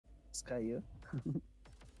Sky हो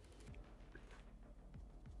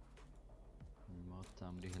म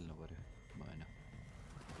चाम्रे खेल्नु पर्यो भएन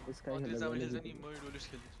Sky खेल्दा चामल जहिले खेल्छ नि म डोलिस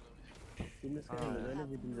खेल्दिन्छु तिमीले Sky खेल्दा जहिले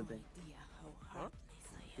जितिन्छ त्यही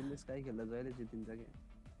तिमीले Sky खेल्दा जहिले जितिन्छ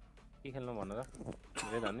के खेल्नु भन त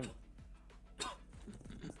रेड हान्ने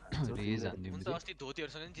रेज हान्ने हुन्छ अस्ति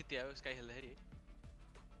धोतीहरुसँग नि जित्या हो स्काई खेल्दाखेरि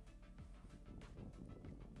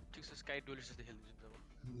ठिक छ स्काई डोलिस जस्तै खेल्दिन्छु त म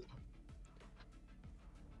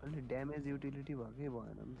अलि ड्यामेज युटिलिटी भकै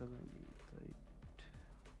भएन नि त कहिले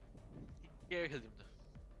के खेल्दिम त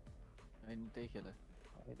हैन त्यही खेल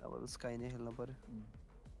हैन अब स्काई नै खेल्न पर्यो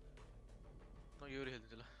म यो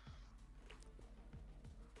खेल्दिन्छु ल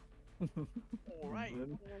Alright,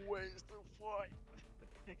 where's the fight?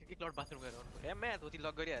 एक लट बाथरुम गएर आउनु पर्यो म्या धोती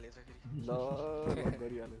लक गरिहालेछ फेरि ल लक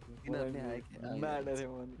गरिहालेछ किनभने आए म्याड अरे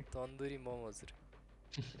मन तन्दुरी मोमो हजुर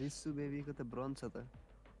रिसु बेबीको त ब्रोन्ज छ त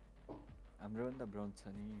हाम्रो पनि त ब्रोन्ज छ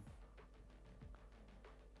नि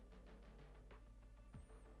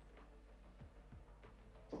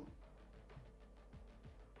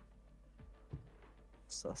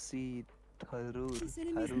ससी through This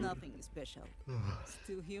enemy is nothing special.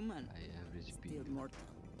 Still human. Still mortal.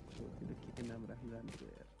 के नाम राख्न जान्छु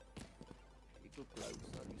यार एको क्लाउड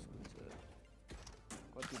सर्भिस हुन्छ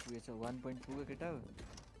कति पुगेछ 1.2 को केटा हो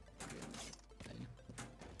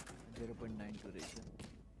 0.92 रहेछ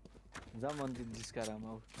जा मन्दिर जिस्कारामा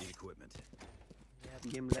आऊ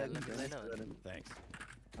गेम ल्याग छैन थ्याङ्क्स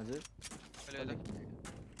हजुर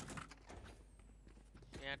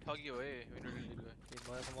यहाँ ठगियो है विन्डो डिलिट गयो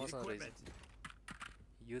मसँग रहेछ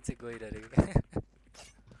यो चाहिँ गइरहेको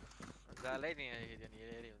जालै नि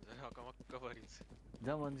हेरी हुन्छ हकमक्क परिन्छ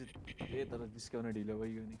जा मन्दिर ए तर जिस्काउन ढिलो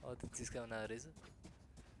भइगयो नि त जिस्काउन आएको रहेछ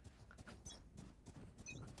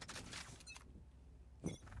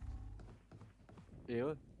ए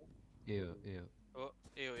हो ए हो ए हो ओ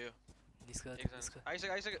ए हो यो निस्का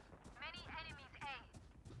आइसक्यो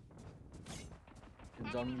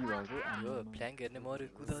जङ्गी भएको यो फ्ल्याङ्क हेर्ने मर्यो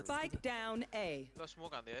कुदा Spike down A. ल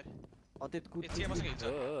स्मोक हान्दै यार अतेत कुद एचिएमा सँग हिँड्छ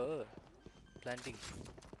planting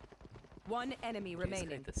One enemy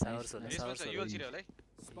remaining. Showers होला रिस्पोन्स यो छिरे होला है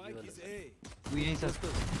Spike is A. उ यही छ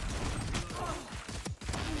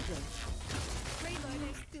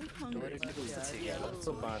Still hungry.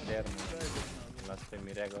 कस्तो बाँडेर लास्ट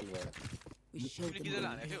मिराकल भयो We showed तिमीले किन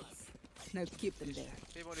हाने थियो Now keep them there.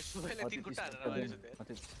 त्यही मैले सुबैले 3 खुट्टा हानेर मारेछु त्यहाँ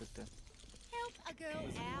अतेत त्यस्तो Help a girl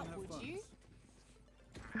out, would you?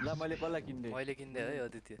 ल मैले कसलाई किन्दे मैले किन्दे है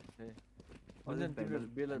आदित्य अझै तिम्रो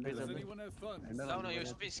बेला Does बेला anyone have fun? लाउन यो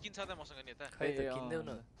स्किन छ त मसँग नि यता खै त किन्देऊ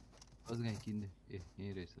न अझ कहीँ किन्दे ए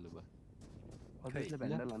यहीँ रहेछ ल बा अझैले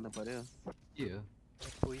भ्यान्डल हान्न पर्यो के हो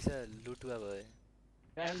पैसा लुटुवा भयो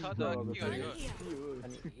छ त के गरेको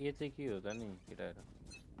अनि ए चाहिँ के हो त नि केटाहरु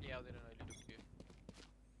ए आउँदैन अहिले डुब्यो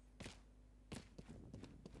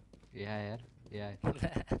ए आयो यार ए आयो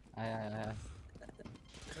आयो आयो आयो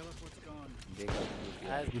Teleport's gone.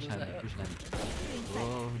 कृष्ण ओ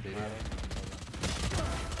धेरै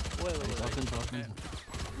ओए अप्सन छ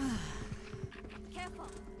Careful.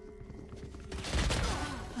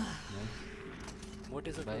 मोटे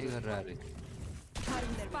छ भाइ गरेर अरे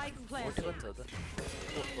Spike मोटे planted. पनि छ त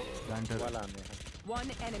प्लान्टर वाला हान्ने One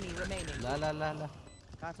enemy remaining. ला ला ला ला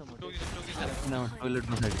कहाँ छ मोटो टोकी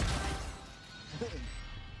टोइलेटमा साइड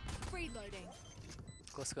Reloading.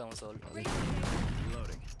 कसको आउँछ अल्ट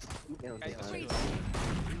Reloading.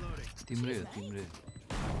 तिम्रै हो तिम्रै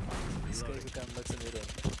स्काइको काम लाग्छ मेरो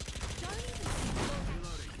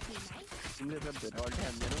तिमीले त धेरै अल्टै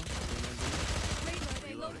हान्दैनौ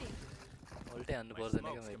Reloading. अल्टै हान्नु पर्दैन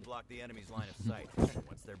क्या Smokes can मैले block the enemy's line of sight.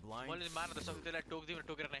 Once they're blind, मैले मार्न त सक्छु त्यसलाई टोक्दिम र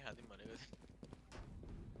टोकेर नै खादिम भनेको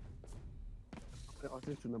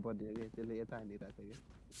असिस्ट हुनु पर्ने हो कि त्यसले यता हानिरहेको थियो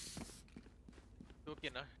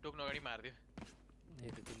टोकेन टोक्न अगाडि मार्दियो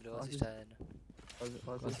त्यही त तिम्रो असिस्ट आएन कि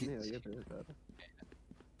असिस्ट नै हो कि त्यो तर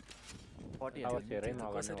 40 अब सेरै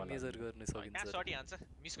नगर्ने कसरी वाला मेजर गर्न कहाँ सकिन्छ सटी हान्छ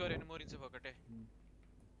मिस गर्यो भने मरिन्छ फकटे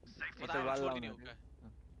म त यता आमा वाल छोड्दिने लाउनु हुक्का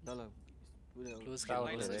ल ल पुरै क्लोज Tower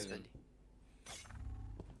गेम हेरेको। यसपालि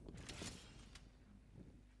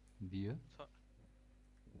बियो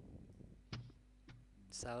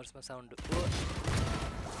सावर्समा साउन्ड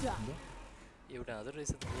एउटा हुँदो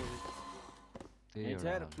रहेछ त त्यही ए एउटा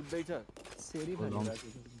यार कुद्दै छ सेरी भनिरहेको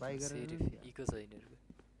थियो बाइ गरेर सेरिफ इको छ यिनीहरूको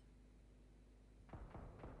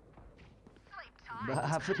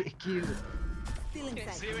बाफरे के हो Still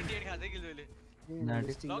inside. 78 खाँदै किल जहिले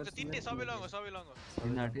नाटे लङ छ तिनटे सबै लङ हो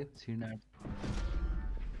छिनाटे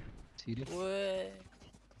छिरे ओए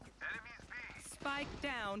Spike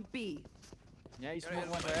down B. यहाँ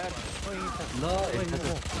स्मोकमा छ यार ल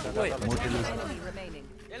ओए Martello Enemy remaining.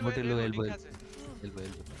 Martello elbow elbow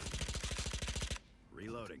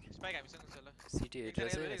Reloading. Spike हामीसँग छ ल सिटी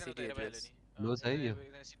हेरिरहेछ सिटी हेरिरहेछ लो छ है यो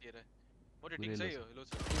सिटी हेर मोटे टिङ छ यो लो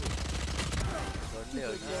छ भन्ने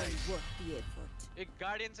हो कि Worth the effort. एक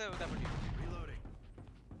गार्डियन छ उतापट्टि Reloading.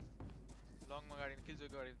 लङमा गार्डियन किल जो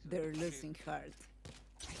गार्डियन They're losing heart.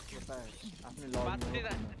 आफ्नै बात्ने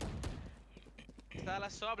लग साला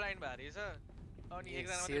सब लाइन भारी छ अनि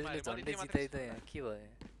एकजना मात्रै सिरियसली मारे झन्डै जिताइ त यहाँ के भयो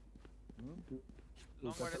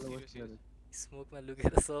लङबाट थियो स्मोकमा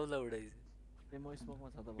लुकेर सबलाई उडाइछ म स्मोकमा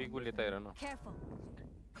छ त बिग बुलले त हेर न Careful.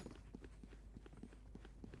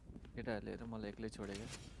 केटाहरूले हेर मलाई एक्लै छोडेको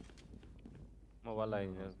म वाला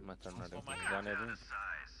मात्र नडे जाने दिन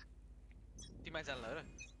तिमा चाल्ला हो र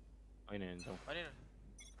हैन हैन त हैन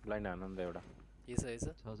ब्लाइन्ड आनन्द एउटा यसो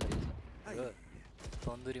छ हो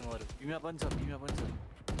तन्दुरी मरु बिमा पनि छ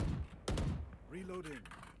Reloading.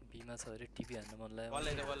 बिमा छ अरे टिभी हान्न मन लाग्यो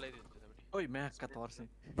वल्लै दिन्छ उतापट्टि ओइ म्याकका तर्से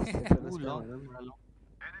उ ल एउटा ल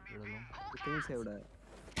त्यही छ एउटा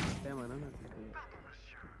त्यहाँ भन न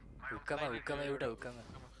हुक्कामा एउटा हुक्कामा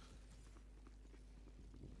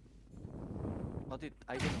कति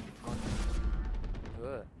आइगयो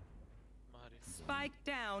हो मारे Spike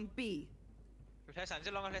down B. फ्ल्यास हान्छ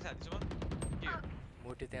लङ फ्ल्यास हान्छु म के हो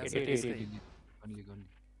मोटे त्यहाँ छ एटी, त्यसकै गन्ली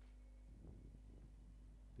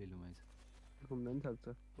पेलुमा छ घुम्न पनि सक्छ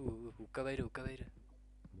हुक्का बाहिर ल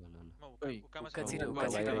ल ल म ओइ, उकामा हुक्का छु छिर, उकामा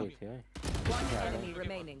हुक्का छु। छिर। बाहिरै थियो है One enemy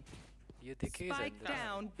remaining. यो देखेकै Spike छैन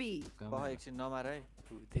down B. कह एकछिन नमार है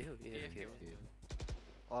देऊ ए के हो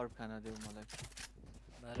अर्ब खाना देऊ मलाई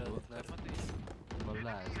मार मार बल्ल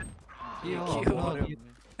आएछ के हो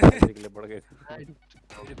बिगले बढ्कै थियो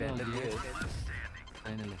फेरि ब्यान्डर दियो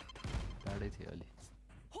फाइनली टाढै थियो अलि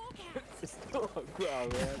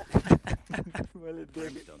मैले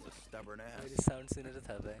Brimstone's a stubborn ass. मैले साउन्ड सुनेर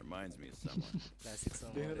थाहा पाएँ Reminds me of someone. Classic song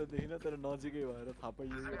देखिन तर नजिकै भएर थाहा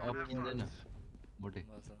पाइयो अफ किन्दैन मोटे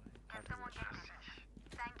मसँग 8000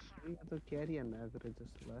 यहाँ त क्यारी हान्न आएको रहेछ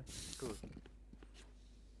जस्तो लाग्यो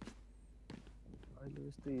अहिले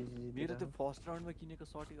यस्तो इजी मेरो त्यो फर्स्ट राउन्डमा किनेको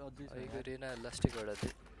सर्ट अझै छ अहिलेको रेना लास्टै गडा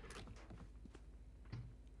थियो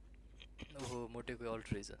ओहो मोटेको अल्ट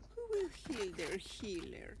रहेछ Who will heal their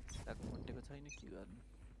healer? ताको मोटेको छैन के गर्नु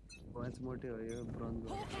वाच मोटे हो यो ब्रोन्ज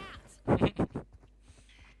Hawk out.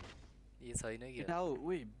 ए छैन कि केटा हो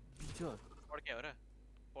ओइ बिचो पड्क्या हो र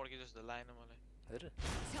पड्के जस्तो लागेन मलाई हेर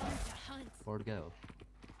Time to hunt. पड्क्या हो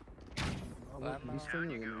अब आमा। लिस्ट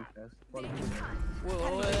पनि हुँदैन class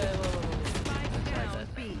Spike down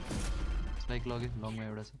B. Spike लग्यो लङमा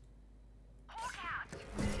एउटा छ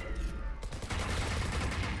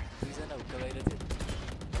दुईजना हुक्का बाहिर थियो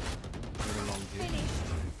एउटा लङ थियो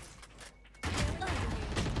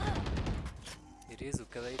रेज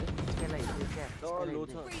हुक्का बाहिर लो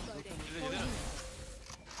छ Reloading.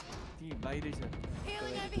 ती बाहिरै छ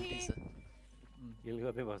Healing over टुटी here. छ हिल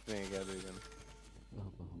गर्दै बस्ने क्या दुईजना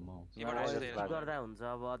एबाट आउँछ त हेर। गर्दा हुन्छ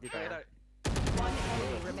अब अति त एउटा One enemy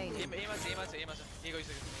remaining. एमा छ ए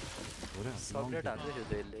गइसक्यो हो र सबलेट हान्दै थियो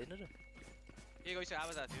त यसले होइन र ए गइसक्यो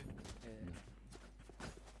आवाज आएको थियो ए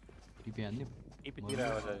टिपी हान्ने टिपीतिर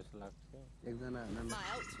आवाज आयो जस्तो लाग्छ एकजना हान्न न My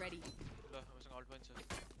ult's ready. ल हामीसँग अल्ट पनि छ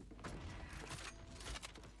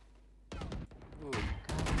ओ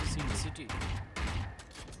सिटी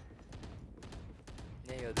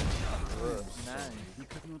यही हो त हो नाइ We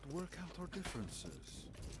could not work out our differences.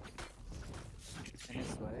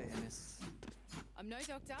 NS भयो एनएस I'm no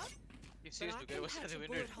doctor, यो but सिरियस I ढुकेर can बस्छ patch a त्यो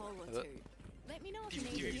bullet hole or two. Let me know if you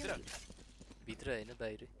need TV भित्र healing. भित्र होइन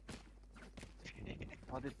बाहिर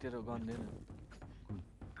अझै तेरो गन्दैन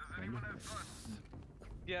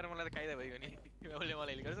यार मलाई त कायदा भइगयो नि उसले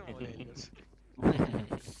मलाई हेल गर्छ मलाई हेल गर्छु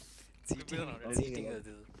चिटिङ चिटिङ हो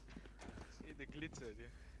त्यो ए त ग्लिच हो त्यो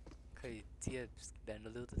खै चिया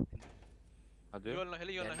ह्यान्डल देऊ त हजुर यो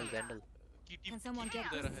नखेले यो ह्यान्डल नखेले ह्यान्डल कि Can someone get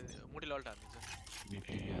tip this? मोटीले alt हान्दिन्छ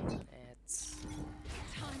टिपी हान्छ एच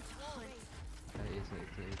Time to hunt. यसो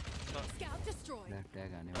Scout destroyed. ट्याग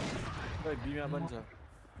ट्याग हाने ओइ बिमा पनि छ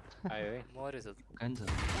आयो है मरेछ कान्छ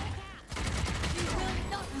You will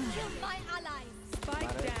not kill my allies.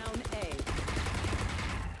 Spike down A.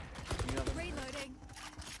 बिमा पनि Reloading.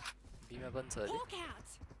 बिमा पनि छ अरे Hawk out.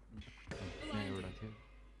 यहाँ एउटा थियो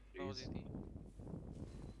नजिती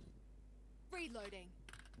Reloading.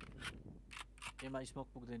 एमा स्मोक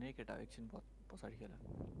पुग्दैन है केटा एकछिन पछाडि खेल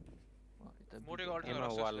मोटेको अल्ट एमा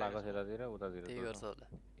वाल लाग्छ यतातिर उतातिर त्यही गर्छ होला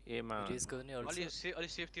एमा रेसको पनि अल्ट अलि अलि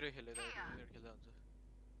सेफतिर खेल्दै त मिनेट खेल्दा हुन्छ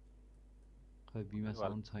खै बिमा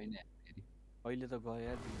साउन्ड छैन फेरि अहिले त गयो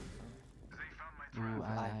यार ऊ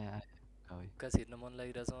आए आए आए खै हुक्का छिर्न मन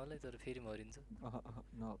लागिरहेछ मलाई तर फेरि मरिन्छ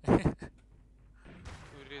न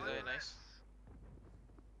रेज आयो नाइस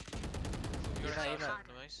एमा एमा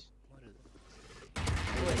नाइस मर्यो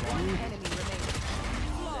One enemy remaining.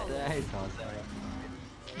 आइ छ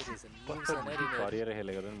हरिएर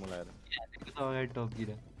खेलेको नि मलाई अगाडि टपतिर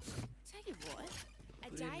Tell you what, a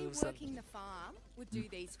day working the farm would do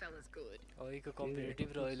these fellas good. अहिलेको कम्पिटिटिभ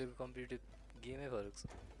र अहिलेको कम्पिटिटिभ गेमै फरक छ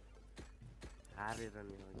हारेर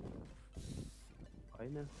नि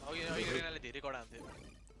हैन अघि रेनाले धेरै कडा हुन्थ्यो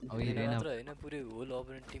अघि रेना मात्र हैन पुरै होल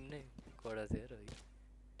अपोनेन्ट टिम नै कडा थियो र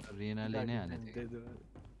रेनाले नै हानेको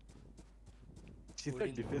सिधा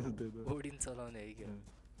डिफेन्स दे दो ओडिन चलाउने है के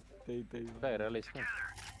त्यही हेर ल यसमा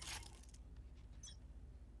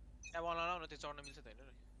अब नलाउ न त्यो चढ्न मिल्छ त हैन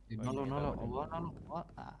नलो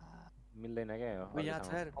मिल्दैन क्या ओ यहाँ छ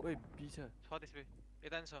यार ओइ बी छ त्यसपछि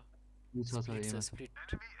यता नि छ स्प्लिट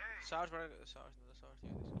सार्चबाट सार्च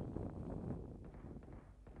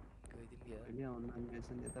गइदिम यार अहिले अनलाइन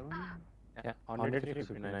मेसन यता पनि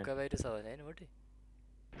 159 का बाहिर छ भने हैन मोटे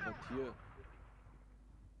थियो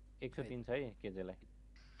 103 छ है केजेलाई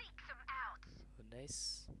नाइस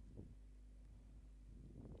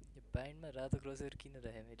यो बाइन्डमा रातो क्रसर किन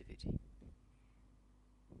राखे मैले फेरि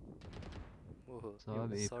ओहो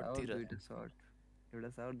सब एक सर्ट तिर दुईटा सर्ट एउटा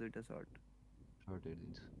सर्ट दुईटा सर्ट सर्ट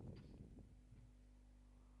हेर्दिन्छु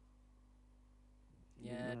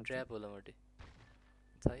यहाँ ट्र्याप होला मोटे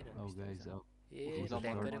छैन औ गाइस औ ए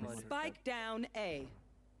ट्याङ्करै मर्यो Spike down A.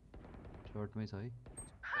 सर्टमै छ है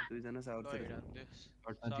दुईजना सर्ट छ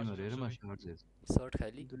सर्टमा तिमीहरु हेर म सर्ट हेर्छु सर्ट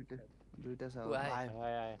खाली दुईटा ऊ सर्ट आयो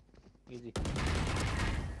आयो easy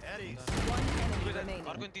Eddie's. One enemy remaining.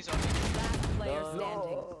 अर्को नि 30 Last player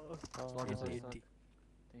standing.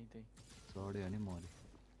 त्यही सर्ट अनि मरे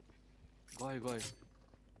गयो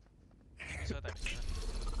छ त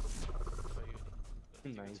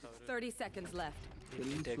 30 seconds left.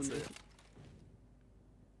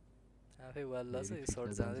 आफै वाल्ला छ यो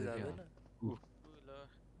सर्ट जाँदै जाँदैन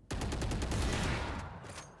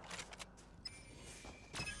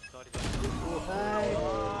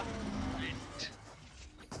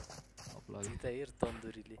जिता हेर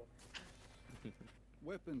तन्दुरीले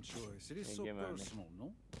Weapon choice. It is so personal, no?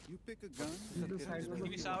 You pick a gun.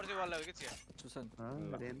 तिमी सावर चाहिँ वाला हो के छिया सुसन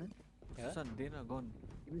रेना सुसन देन गन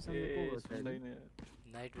तिमीसँग को हो त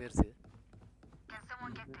नाइट वेयर थियो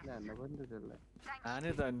हान्न पनि त त्यसलाई हाने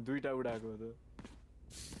त अनि दुईटा उडाएको हो त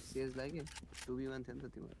सेज लाग्यो 2v1 थियो नि त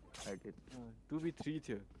तिम्रो हाइटेड 2v3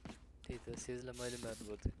 थियो त्यही त सेजलाई मैले मार्नु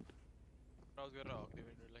पर्थ्यो क्राउज गरेर हक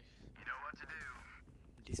डिफेन्डरलाई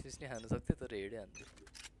डिसमिस नै हान्न सक्थ्यो तर हेडै हान्थ्यो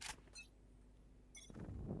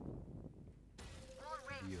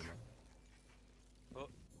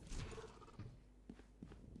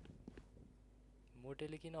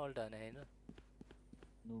मोटेले किन अल्ट हाने हैन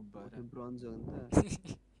ब्रोन्ज हो नि त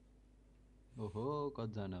ओहो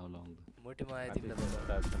कतिजना होला आउँदा मोटे म आए तिमीलाई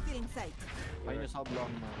Feeling safe. हैन सब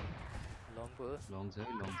लङमा लङ पो हो लङ छ है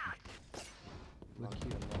लङ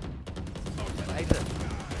आइ त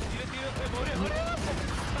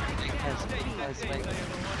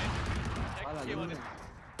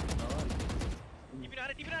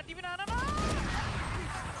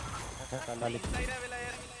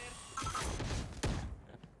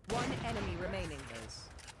One enemy remaining.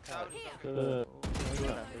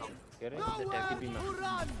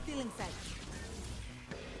 Feeling safe.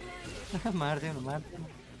 मार्दैन म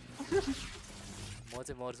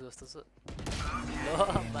चाहिँ मर्छु जस्तो छ ल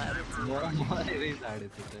मारे मरेरै साडे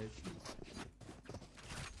त्यो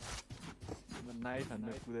नाइफ हान्न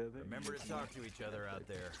कुदेको Remember to talk to each other out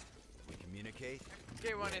there. We communicate. के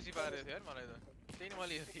वान एसी पारेको थियो यार मलाई त त्यही नि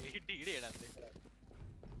मैले हिडी हेडान्थे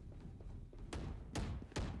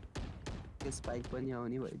के स्पाइक पनि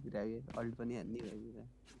आउने भइदिरागे अल्ट पनि हान्ने भइदिरा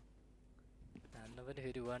हान्न पनि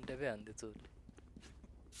फेरि वान ट्यापै हान्दै चोर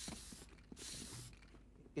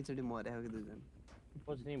एकचोटि मर्या हो कि दुईजना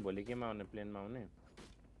पछि नि भोलि केमा आउने प्लेनमा आउने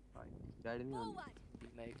गाडीमै आउने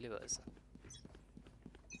बिमा एक्लै भएछ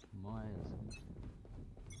म आइहाल्छु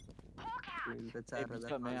प्लेन त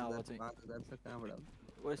 4000 नयाँ आवाज चाहिँ 5000 छ कहाँबाट आउँछ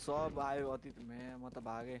ओए सब आयो अति म त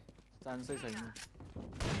भागे चान्सै छैन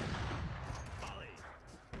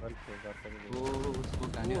ओ उसको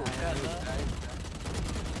गानी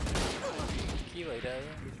के भइरह्यो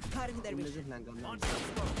Cutting their तिमीले vision. चाहिँ फ्ल्याङ्क गर्नु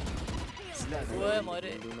ओए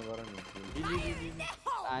मरे दिनु गर नि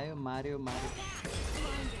आयो मार्यो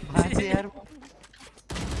बाँचे यार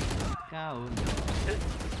कहाँ हो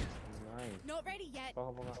नाइस Not ready yet.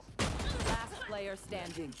 पका पका Last player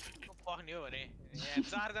standing. पख्ने हो भने यहाँ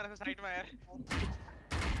चारजना छ साइडमा यार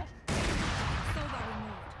Solar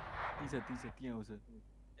removed. ती छ त्यहाँ आउँछ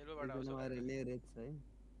एल्बोबाट आउँछ ले रेड छ है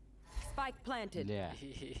Spike planted. ल्या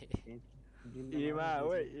एमा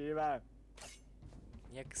ओए एमा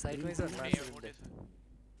यहाँ साइडमै छ मार्छ मोटे छ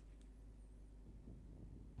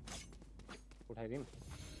उठाइदिम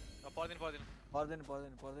पर्दैन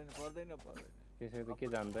पर्दैन त्यसै त के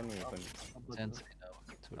जान्दा नि यो पनि चान्स छैन अब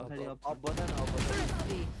छोड अब बता न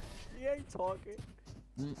यही छ के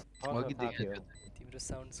अघि देखेको तिम्रो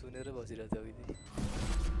साउन्ड सुनेर बसिरहेको थियो अघि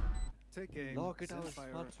Take aim. Lock it Send out.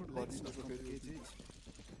 fire. Not shoot Let's body. not complicate it.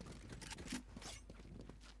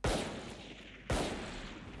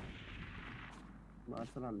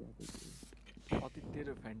 Martial हाल्ने अति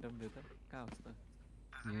तेरो फ्यान्टम दे त कहाँ होस् त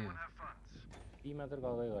पी मात्र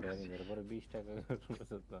गगै गरेर नि मेरो बरु 20 टका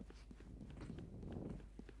गर्नुपर्छ त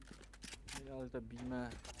अहिले त बीमा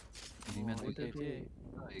बिमा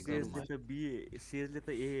सीएसले त बी सीएसले त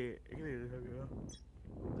ए हेरिसक्यो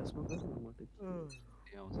त्यसमा के मोटे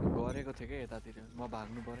गरेको थियो के यतातिर म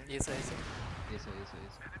भाग्नु पर्यो यसो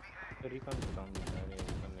रिकन डाउन अरे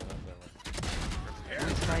रिकनले गर्दा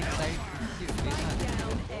साइड साइड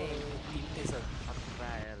तिनटै छ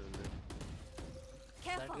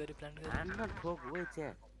Careful. प्लान गरे not ठोक ओइ च्या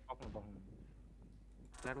पक्नु पक्नु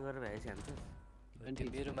प्लान गरेर भएछ नि त त्यो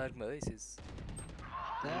मेरो मार्कमा है सिस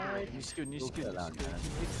निस्क्यो एकछिन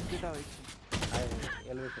केटा हो एकछिन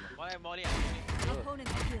एलिभेसन मलाई मली हाल्नु नि Opponent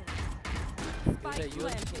killed. Spike you-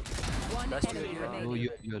 planted. One Last enemy you- remaining.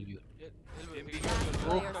 यो Last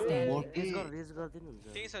player standing. रेज गर्दिनु हुन्छ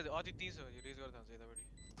त्यही छ अति 30 हो रेज गर्दा हुन्छ यतापट्टि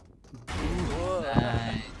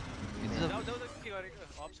जाऊ जाऊ के गरेको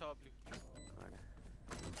अप छ अप ल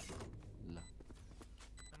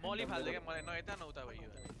मली फाल्दै क्या मलाई न यता न उता भयो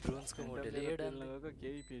ड्रोन्सको मोडलले एड हाल्नु लगाएको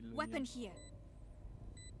केही पेल Weapon here.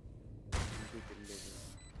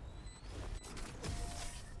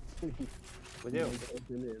 बुझ्यौ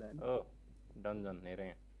ओ डन्जन हेरे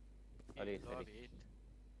अरे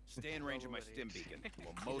Stay in range of my stim beacon.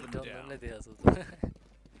 We'll mow them down. डनलाई देखाएको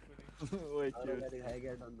छु ओइ अगाडि खाए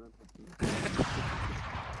क्या डन्जन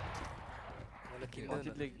मलाई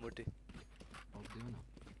किन्दैन मोटे आउँदियो न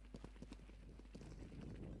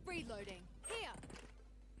Reloading. Here.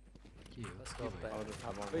 के हो कसको अप पाए अरु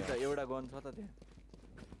थाहा ओइ त पाउँदैन एउटा गन छ त त्यहाँ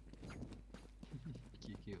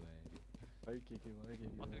के भयो खै के भयो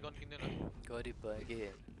अति गन किन्दैन गरिब भयो के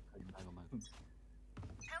मागो मागो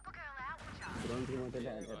रन्टी मात्रै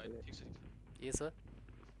ल्याएर ठिक छ ए छ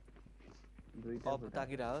दुईटा अब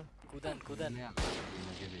ताकिरा हो कुदान के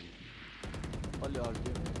फेरि अलि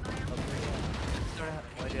हल्क्यो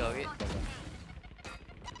मैले हगे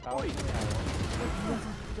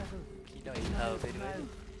किन हिँडायो फेरि मैले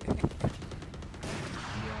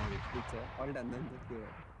ठिक छ अल्ट हान्दा नि त के हो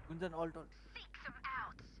कुन अल्ट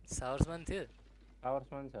सावर्समान थियो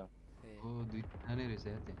पावरसमान छ ए ओ दुईटा नै रहेछ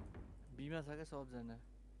यार त्यहाँ बीमा छ क्या सबजना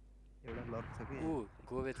एउटा लक छ कि ऊ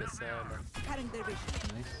गोबे त साला Cutting their vision.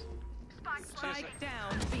 Nice Spike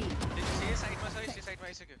down B. से साइडमा छ से साइडमा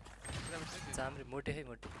आइसक्यो चाम्रे मोटे है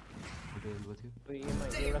मोटे फोटो हेल्प थियो त्यो एमा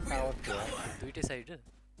एउटा टावर थियो दुईटै साइड र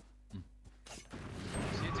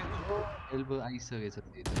एल्बो आइसकेछ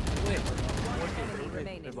फेरि ओए One enemy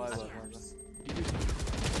remaining.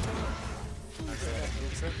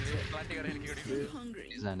 प्लान्टी गरेर के Hungry.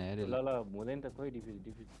 जाने यार ल ल हुँदैन त खोइ डिफ्युज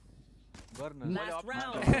गर्न Last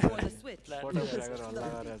round before the switch. Photo गरेर हल्ला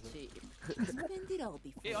गरेर When did all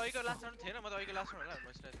be ए अहिलेको लास्ट राउन्ड थिएन म त अहिलेको लास्ट राउन्ड होला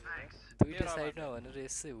मसिना दुईटै साइडमा भनेर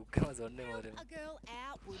यसै हुक्कामा झन्डै मर्यो a girl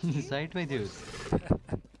out, would you? साइडमै थियो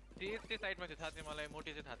त्यो साइडमा थियो थाहा थियो मलाई मोटे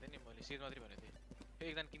चाहिँ थाहा थिएन नि मैले सिर मात्रै भनेको थिएँ त्यो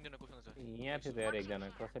एकजना किन्दैन कोसँग छ यहाँ थियो त यार एकजना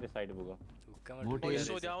कसरी साइड पुग्यो हुक्कामा मोटे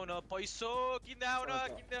पैसो द्याउ न पैसो किन्दा आउ न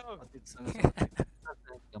किन्दा आउ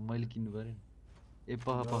मैले किन्नु पर्यो नि ए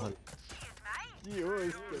पहल के हो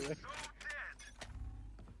यस्तो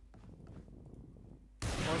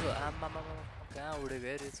मजा आम्मा कहाँ उडेको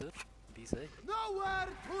यार यो छोर 20 है Nowhere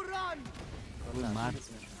to run. मार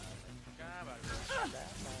कहाँ भएको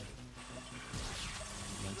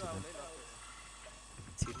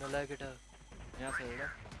छिर्न लाग्यो केटा यहाँ छ एउटा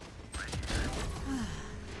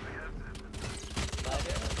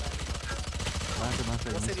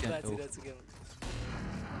बाटो कसरी बाँचिरहेको छु गेम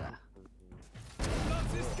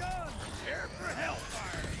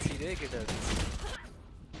छिर्यो है केटाहरू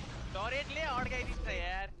टरेटले अड्काइदिन्छ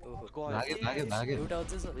यार ओहो भाग्यो एउटा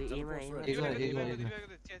अझै छ एमा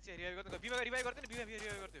बिमा रिभाइभ गर्दैन बिमा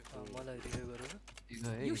रिभाइभ गर्थ्यो मलाई रिभ्यू गरेर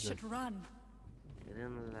You should run.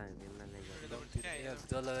 रेनलाई रेनलाई यहाँ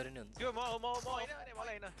जल गरे नि हुन्छ त्यो म हैन अरे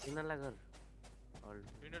मलाई हैन रेनलाई गर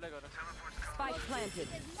विनरलाई गर Spike planted.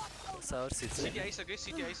 सावर सिट सिटी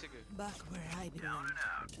आइसक्यो Back where I belong.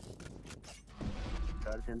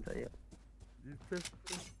 चार्जन चाहियो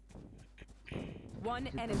One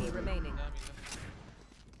enemy remaining.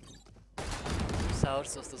 सावर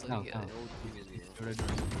सस्तो छ कि एउटा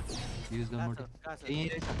युज गर्नु मोटो ए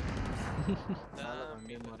रहेछ साला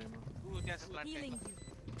भन्ने मरेमा उ त्यहाँ छ plant Healing you.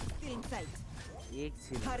 Feeling sight.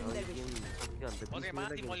 एकछिन Cutting their गेम सक्यो अन्त 20 Okay, मिनेट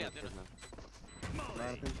माथि गेम मैले सक्दैन।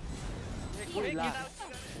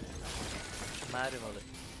 मार्यो मलाई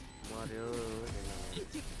मर्यो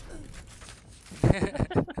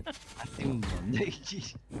तिम भन्दै कि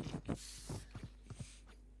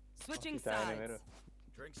Switching चाहिने मेरो sides.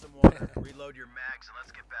 Drink some water, reload your mags, and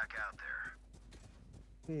let's get back out there.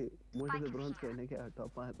 मोटे त ब्रोन्ज खेल्ने क्या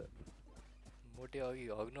टपमा त मोटे अघि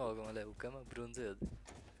हग्नु हग्यो मलाई हुक्कामा ब्रोन्जै हो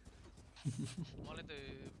मलाई त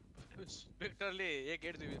स्पेक्टरले एक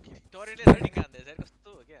हेड दियो टरेले रनिङ हान्दैछ यार कस्तो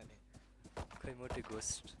हो के हाने खै मोटे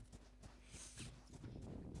घोस्ट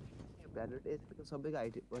भ्यालुट एचपीको सबैको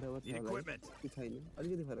हाइट बराबर छ होला कि छैन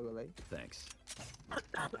अलिकति फरक होला है Thanks.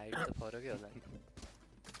 हाइट त फरकै होला नि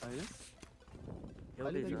हैन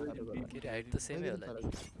एउटै छ के रे हाइट त सेमै होला नि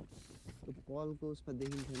त्यो पलको उसमा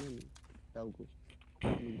देखिन्थेन नि टाउको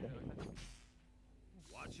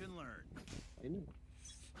Watch and learn. हैन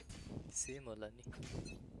सेम होला नि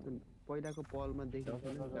पहिलाको पलमा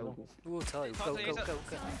देखिन्थेन टाउको ऊ छ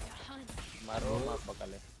हुक्का मारो मा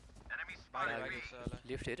पकाले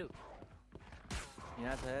लेफ्ट हेर्यो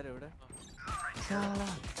यहाँ छ यार एउटा साला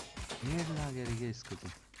हेड लाग्यो रे के यसको त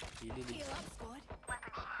हिलिली Heal up, squad.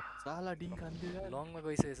 साला डिङ खान्थ्यो यार लङमा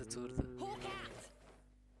गइसकेछ चोर त Hawk out.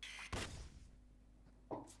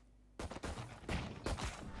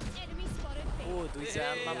 Enemy spotted B. ओ दुई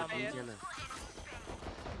चार लामा थिएन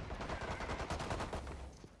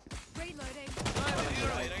Reloading.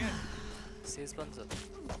 सेज पनि छ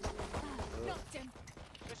Knocked him.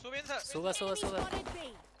 सोभेन छ सोभा Enemy सोभा spotted B.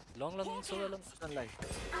 लङ लङ सोभा लङ सुनलाई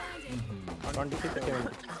Blinded. 26 सेकेन्ड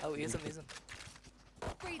अब एजम एजम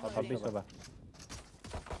Reloading. 26 होगा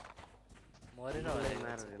मरेन होला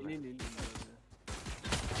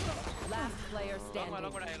Last player लङमा standing.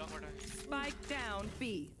 लङबाट आयो लङबाट Spike down B.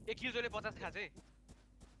 एक किल जोले 50 खाछे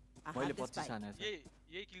I मैले have the 25 spike. हाने छ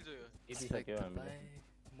यही किल जो यो यति सक्यो हामीले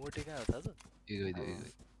मोटे कहाँ हो थाहा छ एगो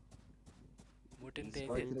मोटे नि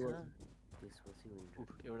त्यही थियो त्यसपछि हुन्छ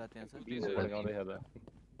एउटा त्यहाँ छ पड्काउँदै छ त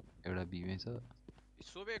एउटा बीमै छ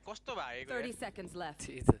सोभे कस्तो भागेको 30 seconds left.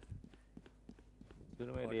 त्यही त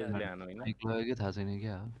सुरुमै रेलले हानु हैन एक लाग्यो कि थाहा छैन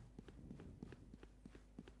क्या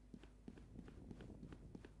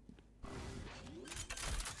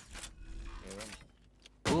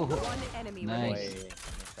ओहो One enemy Nice. remaining.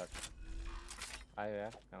 आयो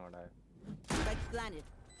यार कहाँबाट आयो Spike planted.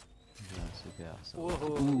 ओहो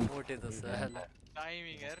मोटे त साला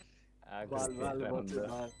टाइमिङ यार आगो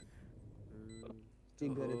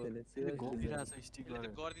स्टिक गरे त्यसले त्यसले घोकिरहेको छ स्टिक यसले गरेर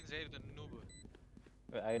त गरिदिन्छ है त नुब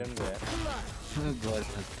आइरन गयो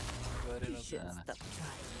गरेन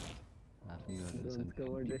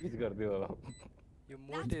पिच गरिदियो यो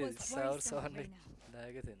मोटे सावर सावरले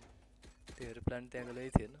लागेको थिएन त्योहरू प्लान्ट त्यहाँको लै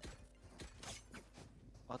थिएन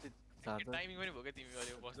अति झार्दा टाइमिङ पनि भयो क्या तिमी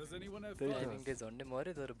अहिले बस Does anyone have There you fun? go. टाइमिङले झन्डै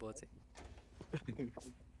मऱ्यो तर बचे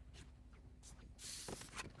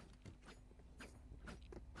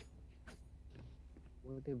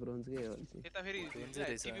मोटे ब्रोन्जकै हो भने यता फेरि हुन्छ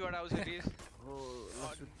रहेछ। टिभीबाट आउँछ रेस हो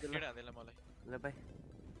केटा हान्दैन मलाई ल भाइ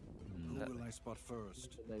Who will I spot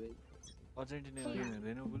first? चाहिँ अर्जेन्टिना गेम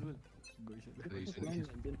हेर्दैन बुलबुल गइसक्यो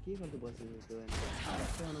के गर्दै बसेको त्यो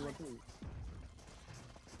आउनुपर्छ नि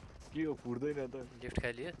के हो फुट्दैन त लिफ्ट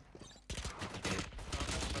खालियो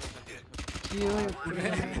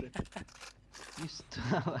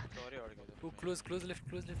डरे अड्क्यो ऊ क्लोज लेफ्ट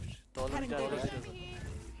तल Cutting टावर their तिर छ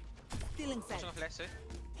Stealing sight. मसँग फ्ल्यास है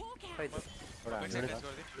Hawk खै out. त एउटा बैक हान्यो साइड फ्ल्यास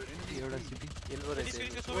गर्दै एउटा सिटी एल्बो रहेछ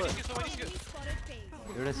निस्क्यो सोभे निस्क्यो सोभे निस्क्यो Enemy spotted B.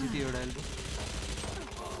 एउटा सिटी एउटा एल्बो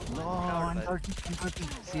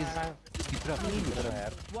भित्र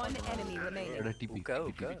One enemy remaining. एउटा टिपी हुक्का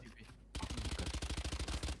हुक्का Spike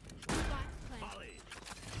planted.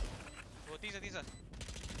 हो तीस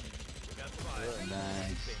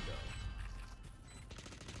नाइस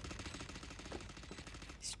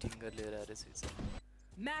स्टिङ्गर लिएर आएर रहेछ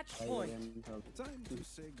Match point. Time to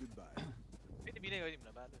say goodbye. फेरि बिनै गरिदिउँ न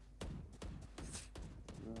बाद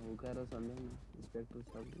हुकाएर सन्दैन स्पेक्टर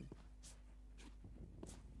सक्नु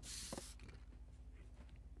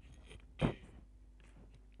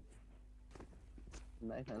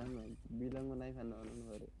नाइफ हान न बिलङमा नाइफ हान्न भन्नु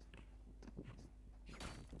पऱ्यो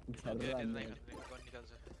गन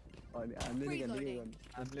निकाल्छ अनि हामीले निकाल्ने के गर्नु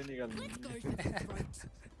हामीले निकाल्नु Let's go for the throat.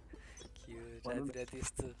 के हो राति राति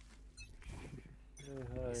यस्तो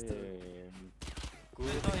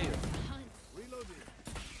गोल Hunt. Reloading.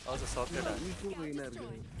 अझ सकेन यीको विनरको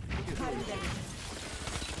Cutting them.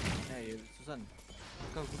 यहाँ हेर Susan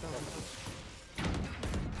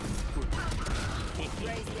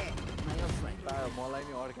Raise there. My old friend. मलाई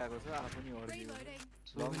नि अड्काएको छ आफू नि अड्कियो Reloading.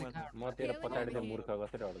 म तेरो पछाडि चाहिँ मूर्ख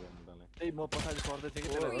कसरी अड्दैन तँलाई त्यही म पछाडि सर्दै थिएँ कि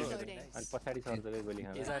त्यसलाई अनि पछाडि सर्छ के गोली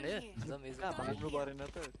खान जाने जम इज भाग्नु परेन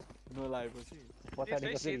त नलाएपछि पछाडि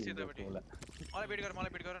कसरी मलाई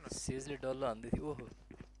बेट गर न सेजले डल्लो हान्दै थियो ओहो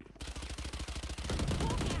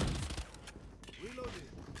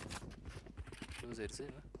क्लोज हेर्छ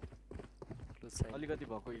हैन क्लोज साइड अलिकति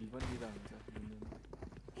भएको हिल पनि दिँदा हुन्छ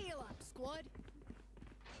Heal up, squad.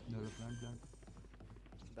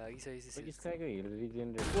 भागिसकेपछि स्काईको hill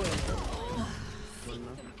regenerate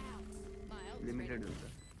limited हुन्छ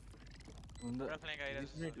एउटा फ्ल्याङ्क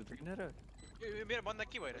आइरहेछ किन र मेरो बन्दा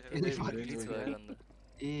के भइरहेछ ग्लिच भयो भन्दा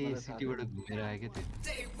ए सिटीबाट घुमेर आयो के त्यो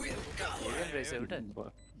हेभन रहेछ एउटा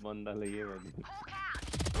बन्दाले के भन्नु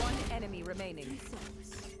One enemy remaining.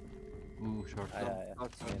 ऊ शॉट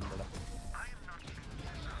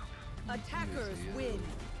Attackers win.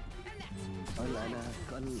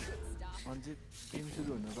 अझै गेम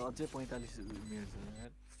सुरु हुन त अझै 45 मिनट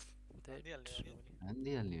छ यार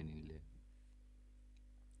हान्दिहाल्ने हो नि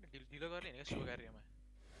उसले ढिलो गर्ने हैन सो कार्यमा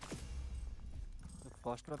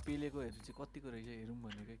फर्स्टमा पिलेकोहरू चाहिँ कतिको रहेछ हेरौँ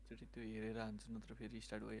भनेको एकचोटि त्यो हेरेर हान्छु नत्र फेरि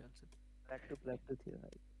स्टार्ट भइहाल्छ प्ल्याक टु थियो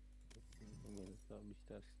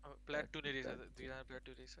प्ल्याट 2 ने रहेछ दुईजना प्ल्याट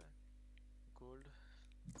 2 रहेछ गोल्ड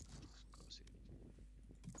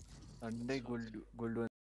झन्डै गोल्ड